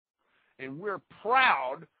and we're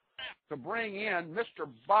proud to bring in Mr.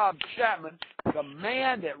 Bob Chapman, the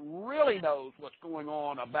man that really knows what's going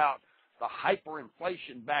on about the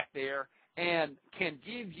hyperinflation back there and can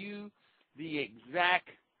give you the exact,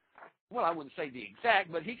 well, I wouldn't say the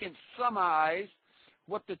exact, but he can summarize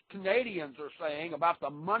what the Canadians are saying about the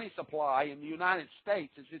money supply in the United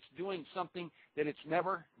States is it's doing something that it's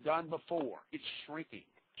never done before. It's shrinking.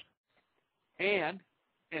 And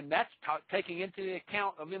that's taking into the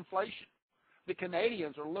account of inflation. The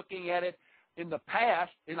Canadians are looking at it in the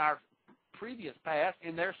past, in our previous past,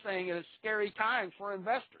 and they're saying it is scary times for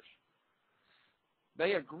investors.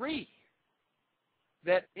 They agree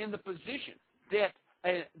that in the position that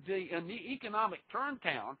the economic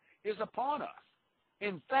turndown is upon us.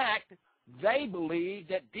 In fact, they believe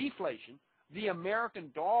that deflation, the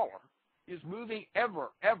American dollar, is moving ever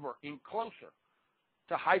in closer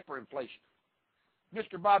to hyperinflation.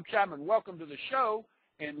 Mr. Bob Chapman, welcome to the show.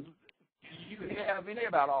 And do you have any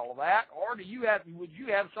about all of that, or would you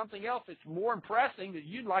have something else that's more impressing that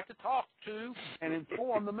you'd like to talk to and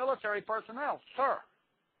inform the military personnel, sir?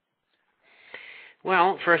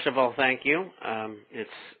 Well, first of all, thank you. It's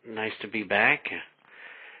nice to be back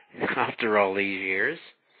after all these years.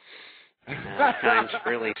 Time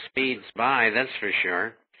really speeds by, that's for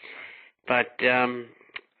sure. But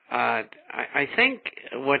I think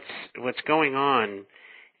what's going on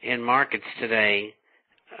in markets today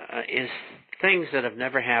is things that have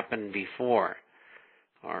never happened before,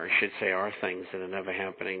 or I should say, are things that have never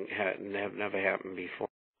happened before.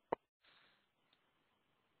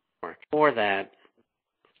 For that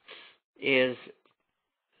is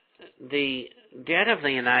the debt of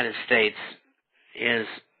the United States is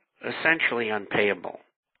essentially unpayable,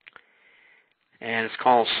 and it's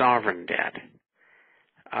called sovereign debt.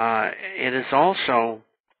 It has also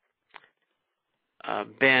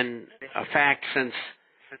been a fact since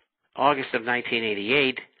August of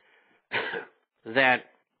 1988 that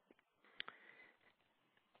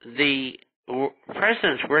the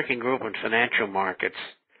President's Working Group on Financial Markets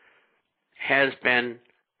has been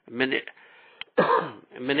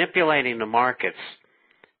manipulating the markets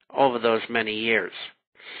over those many years.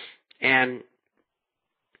 And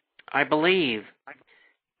I believe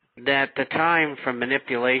that the time for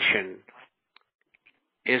manipulation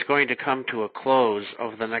is going to come to a close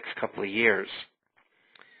over the next couple of years.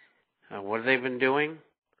 What have they been doing?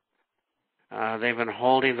 They've been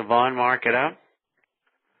holding the bond market up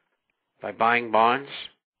by buying bonds,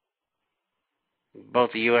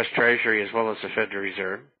 both the U.S. Treasury as well as the Federal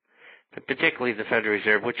Reserve, but particularly the Federal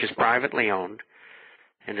Reserve, which is privately owned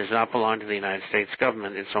and does not belong to the United States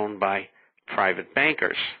government. It's owned by private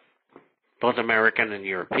bankers, both American and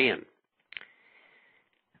European.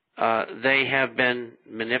 They have been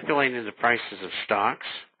manipulating the prices of stocks.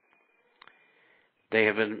 They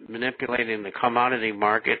have been manipulating the commodity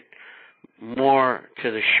market more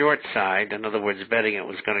to the short side, in other words, betting it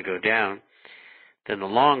was going to go down, than the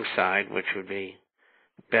long side, which would be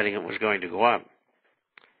betting it was going to go up.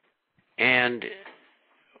 And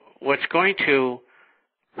what's going to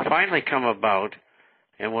finally come about,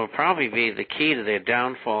 and will probably be the key to their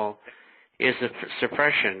downfall, is the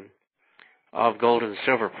suppression of gold and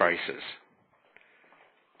silver prices.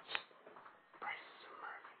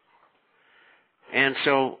 And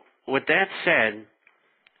so, with that said,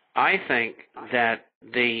 I think that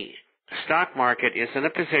the stock market is in a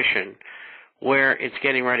position where it's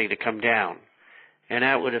getting ready to come down. And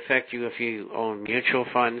that would affect you if you own mutual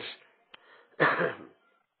funds,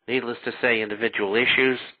 needless to say, individual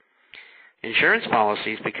issues, insurance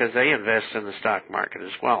policies, because they invest in the stock market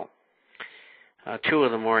as well. Two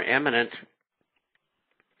of the more eminent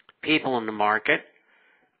people in the market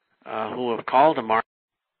who have called the market,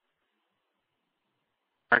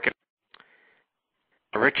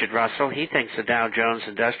 Richard Russell, he thinks the Dow Jones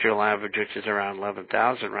Industrial Average, which is around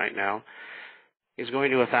 11,000 right now, is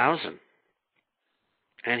going to 1,000.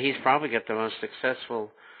 And he's probably got the most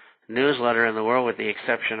successful newsletter in the world, with the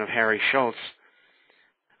exception of Harry Schultz,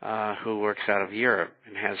 who works out of Europe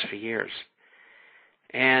and has for years.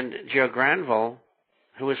 And Joe Granville,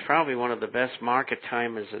 who is probably one of the best market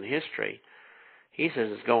timers in history, he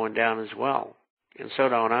says it's going down as well. And so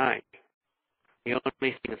don't I. The only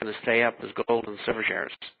thing that's going to stay up is gold and silver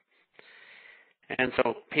shares. And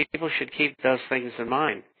so people should keep those things in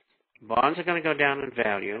mind. Bonds are going to go down in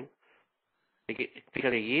value because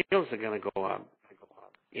the yields are going to go up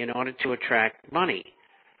in order to attract money.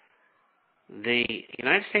 The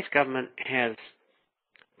United States government has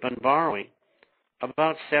been borrowing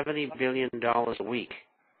about $70 billion a week.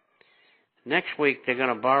 Next week, they're going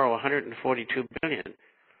to borrow $142 billion.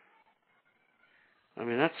 I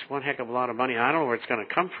mean, that's one heck of a lot of money. I don't know where it's going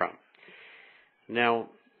to come from. Now,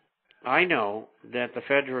 I know that the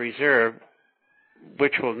Federal Reserve,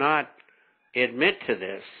 which will not admit to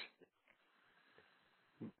this,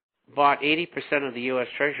 bought 80% of the U.S.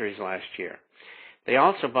 Treasuries last year. They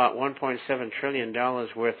also bought $1.7 trillion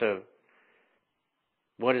worth of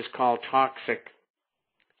what is called toxic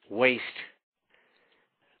waste,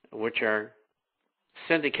 which are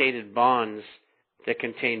syndicated bonds that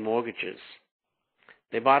contain mortgages.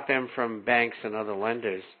 They bought them from banks and other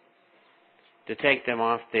lenders to take them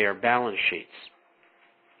off their balance sheets,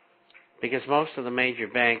 because most of the major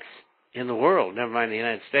banks in the world, never mind the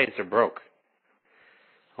United States, are broke,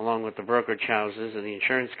 along with the brokerage houses and the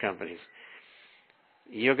insurance companies.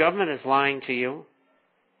 Your government is lying to you,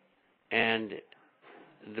 and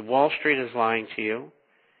the Wall Street is lying to you,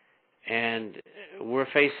 and we're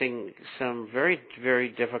facing some very, very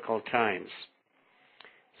difficult times.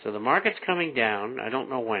 So the market's coming down. I don't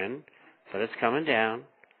know when, but it's coming down.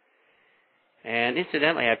 And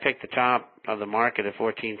incidentally, I picked the top of the market at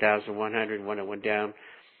 14,100 when it went down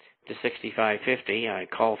to 65.50. I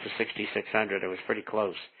called for 6,600. I was pretty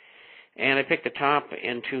close. And I picked the top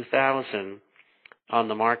in 2000 on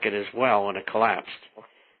the market as well when it collapsed.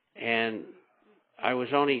 And I was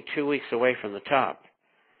only 2 weeks away from the top.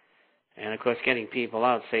 And, of course, getting people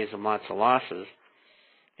out saves them lots of losses.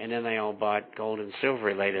 And then they all bought gold and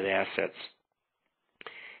silver-related assets.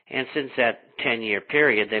 And since that 10-year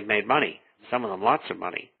period, they've made money, some of them lots of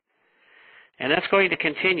money. And that's going to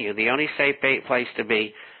continue. The only safe place to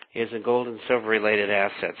be is in gold and silver-related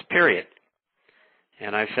assets, period.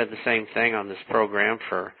 And I've said the same thing on this program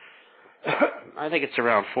for, I think it's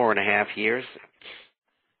around 4.5 years,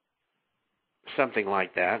 something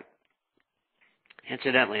like that.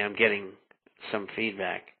 Incidentally, I'm getting some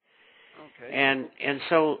feedback. Okay. And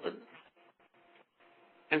so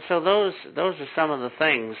those are some of the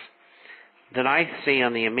things that I see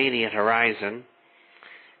on the immediate horizon.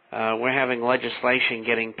 We're having legislation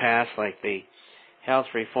getting passed, like the health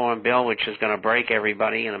reform bill, which is going to break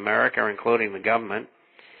everybody in America, including the government.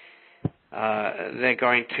 They're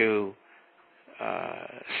going to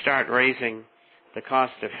start raising the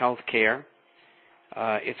cost of health care.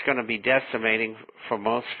 It's going to be decimating for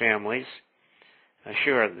most families.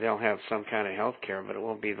 Sure, they'll have some kind of health care, but it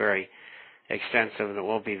won't be very extensive and it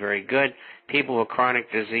won't be very good. People with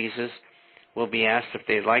chronic diseases will be asked if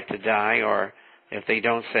they'd like to die, or if they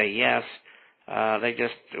don't say yes, they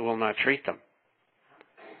just will not treat them.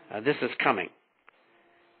 This is coming.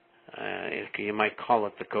 You might call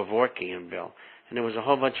it the Kevorkian bill. And there was a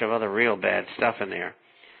whole bunch of other real bad stuff in there,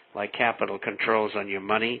 like capital controls on your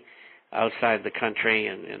money outside the country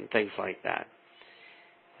and things like that,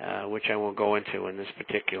 which I won't go into in this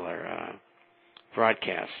particular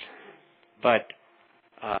broadcast. But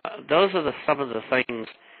those are some of the things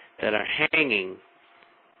that are hanging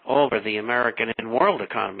over the American and world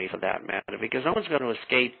economy, for that matter, because no one's going to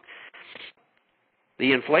escape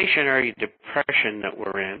the inflationary depression that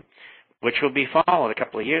we're in, which will be followed a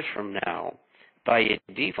couple of years from now by a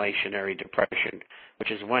deflationary depression,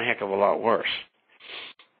 which is one heck of a lot worse.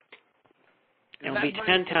 It'll be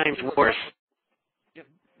 10 times worse.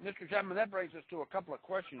 Mr. Chapman, that brings us to a couple of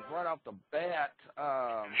questions right off the bat.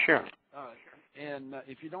 Sure. And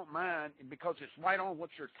if you don't mind, because it's right on what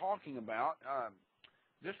you're talking about,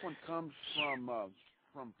 this one comes from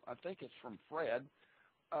I think it's from Fred.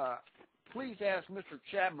 Please ask Mr.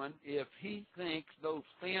 Chapman if he thinks those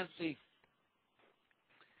fancy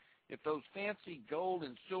gold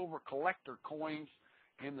and silver collector coins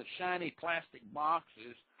in the shiny plastic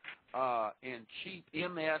boxes and cheap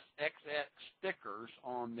MSXX stickers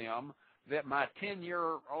on them that my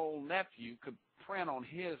 10-year-old nephew could print on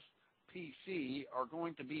his PC are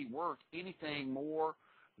going to be worth anything more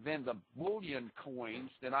than the bullion coins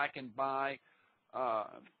that I can buy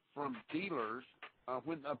from dealers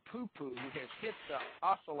when a poo-poo has hit the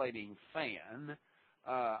oscillating fan.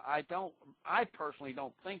 I personally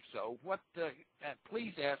don't think so.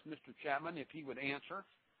 Please ask Mr. Chapman if he would answer.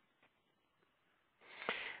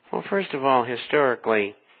 Well, first of all,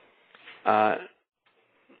 historically,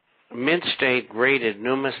 Mint State graded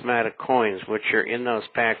numismatic coins, which are in those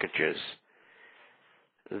packages.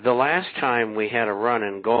 The last time we had a run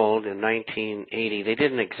in gold in 1980, they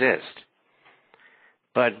didn't exist.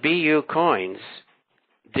 But BU coins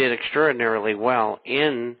did extraordinarily well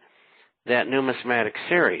in that numismatic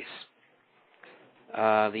series.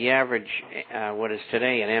 The average, what is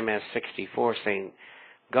today an MS-64 St.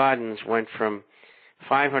 Gaudens, went from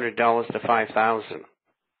 $500 to $5,000,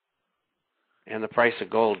 and the price of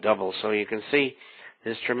gold doubled. So you can see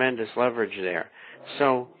there's tremendous leverage there.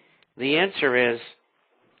 So the answer is,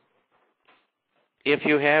 if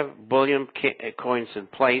you have bullion coins in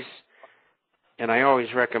place and I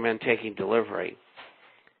always recommend taking delivery.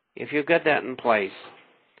 If you've got that in place,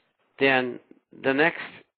 then the next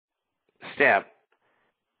step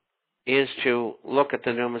is to look at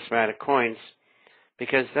the numismatic coins,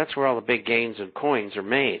 because that's where all the big gains in coins are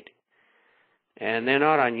made. And they're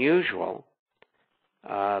not unusual.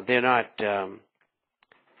 They're not,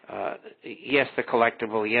 yes, they're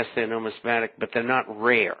collectible, yes, they're numismatic, but they're not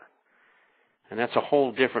rare. And that's a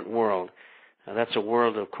whole different world. That's a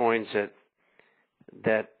world of coins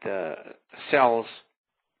that sells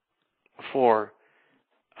for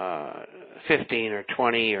 $15 or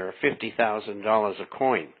 $20 or $50,000 a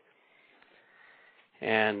coin.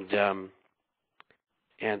 And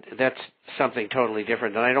that's something totally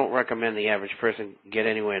different. And I don't recommend the average person get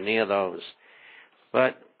anywhere near those.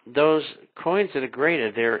 But those coins that are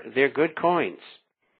graded, they're good coins.